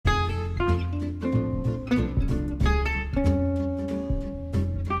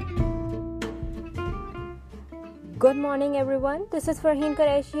Good morning everyone, this is Farheen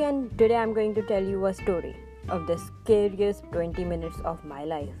Qureshi and today I'm going to tell you a story of the scariest 20 minutes of my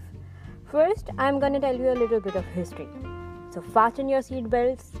life. First, I'm going to tell you a little bit of history. So fasten your seat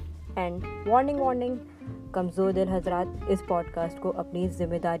belts and warning, कमज़ोर दिल हज़रात इस podcast को अपनी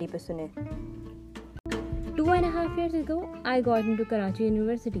जिम्मेदारी पे सुने. 2.5 years ago, I got into Karachi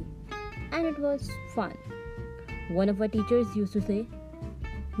University and it was fun. One of our teachers used to say,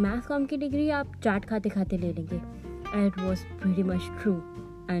 math com की degree आप चाट खाते खाते ले लेंगे. And it was pretty much true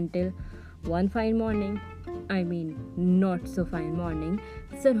until one fine morning, not so fine morning,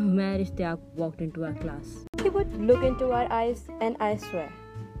 Sir Humair Ishtiaq walked into our class. He would look into our eyes and I swear,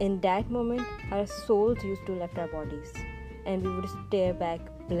 in that moment, our souls used to left our bodies and we would stare back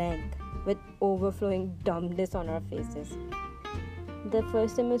blank with overflowing dumbness on our faces. The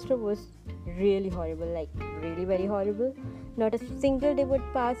first semester was really horrible, really very horrible. Not a single day would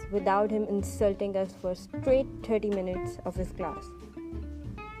pass without him insulting us for straight 30 minutes of his class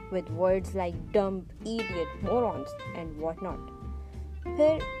with words like dumb, idiot, morons and whatnot.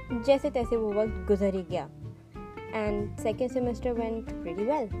 फिर जैसे तैसे वो वक्त गुजर ही गया and second semester went pretty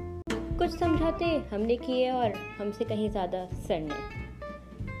well. कुछ समझाते हमने किए और हमसे कहीं ज़्यादा सर ने.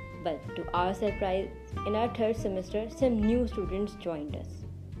 But to our surprise, in our third semester, some new students joined us.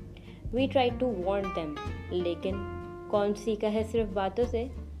 We tried to warn them, लेकिन कौन सीखा है सिर्फ बातों से,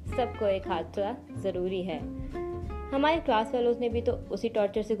 सबको एक हादसा ज़रूरी है. हमारे क्लास फेलोज़ ने भी तो उसी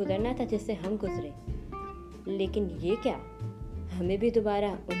टॉर्चर से गुजरना था जिससे हम गुजरे. लेकिन ये क्या, हमें भी दोबारा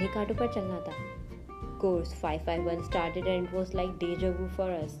उन्हीं कांटों पर चलना था. Course 551 started and it was like deja vu for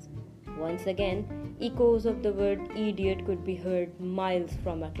us. Once again, echoes of the word idiot could be heard miles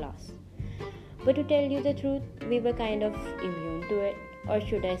from our class. But to tell you the truth, we were kind of immune to it, or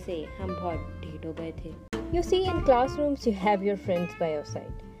should I say, हम बहुत ढीठ हो गए थे. You see, in classrooms, you have your friends by your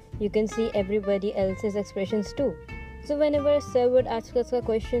side. You can see everybody else's expressions too. So whenever a sir would ask us a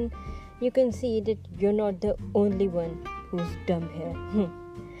question, you can see that you're not the only one who's dumb here.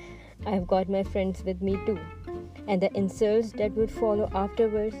 I've got my friends with me too. And the insults that would follow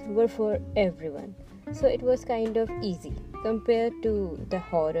afterwards were for everyone. So it was kind of easy compared to the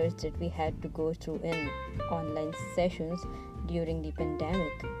horrors that we had to go through in online sessions during the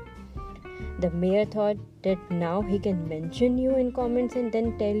pandemic. The mayor thought that now he can mention you in comments and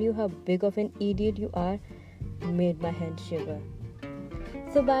then tell you how big of an idiot you are made my hand shiver.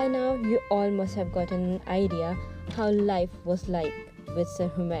 So by now you all must have gotten an idea how life was like with Sir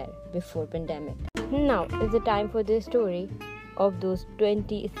Humair before pandemic. Now is the time for this story of those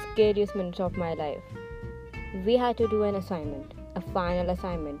 20 scariest minutes of my life. We had to do an assignment, a final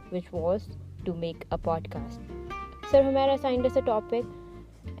assignment, which was to make a podcast. Sir Humair assigned us a topic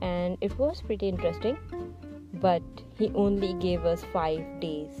and it was pretty interesting, but he only gave us 5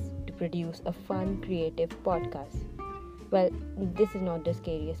 days to produce a fun, creative podcast. Well, this is not the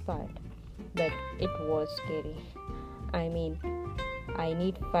scariest part, but it was scary. I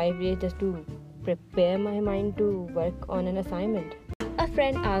need 5 days just to prepare my mind to work on an assignment. A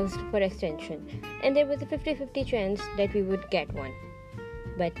friend asked for extension and there was a 50-50 chance that we would get one,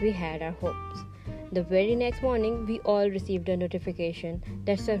 but we had our hopes. The very next morning, we all received a notification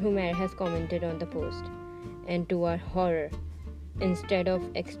that Sir Humair has commented on the post. And to our horror, instead of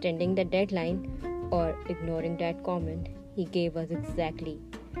extending the deadline or ignoring that comment, he gave us exactly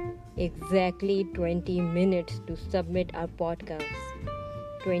 20 minutes to submit our podcast.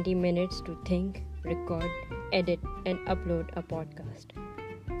 20 minutes to think, record, edit, and upload a podcast.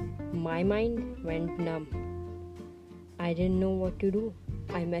 My mind went numb. I didn't know what to do.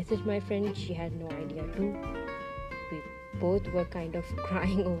 I messaged my friend, she had no idea too. We both were kind of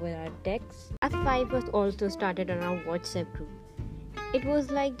crying over our texts. A fight was also started on our WhatsApp group. It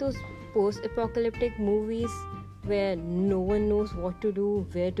was like those post-apocalyptic movies where no one knows what to do,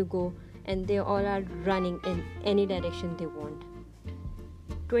 where to go, and they all are running in any direction they want.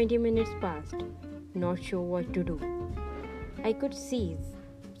 20 minutes passed, not sure what to do. I could see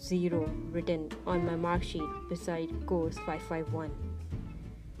 0 written on my mark sheet beside course 551.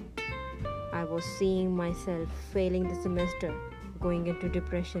 I was seeing myself failing the semester, going into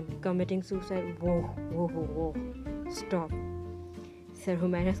depression, committing suicide. Whoa. Stop. Sir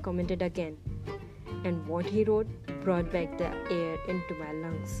Humair has commented again. And what he wrote brought back the air into my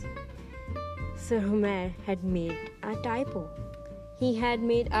lungs. Sir Humair had made a typo. He had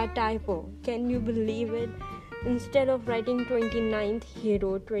made a typo. Can you believe it? Instead of writing 29th, he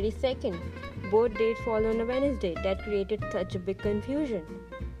wrote 22nd. Both dates fall on a Wednesday. That created such a big confusion.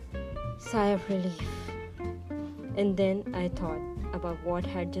 Sigh of relief. And then I thought about what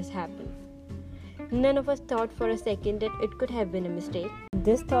had just happened. None of us thought for a second that it could have been a mistake.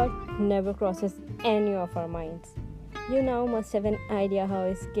 This thought never crosses any of our minds. You now must have an idea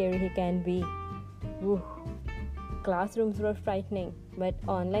how scary he can be. Woo. Classrooms were frightening, but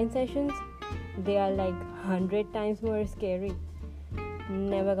online sessions, they are like 100 times more scary.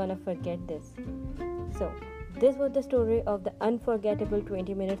 Never gonna forget this. So, this was the story of the unforgettable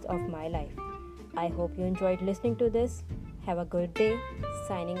 20 minutes of my life. I hope you enjoyed listening to this. Have a good day.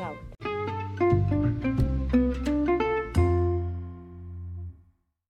 Signing out.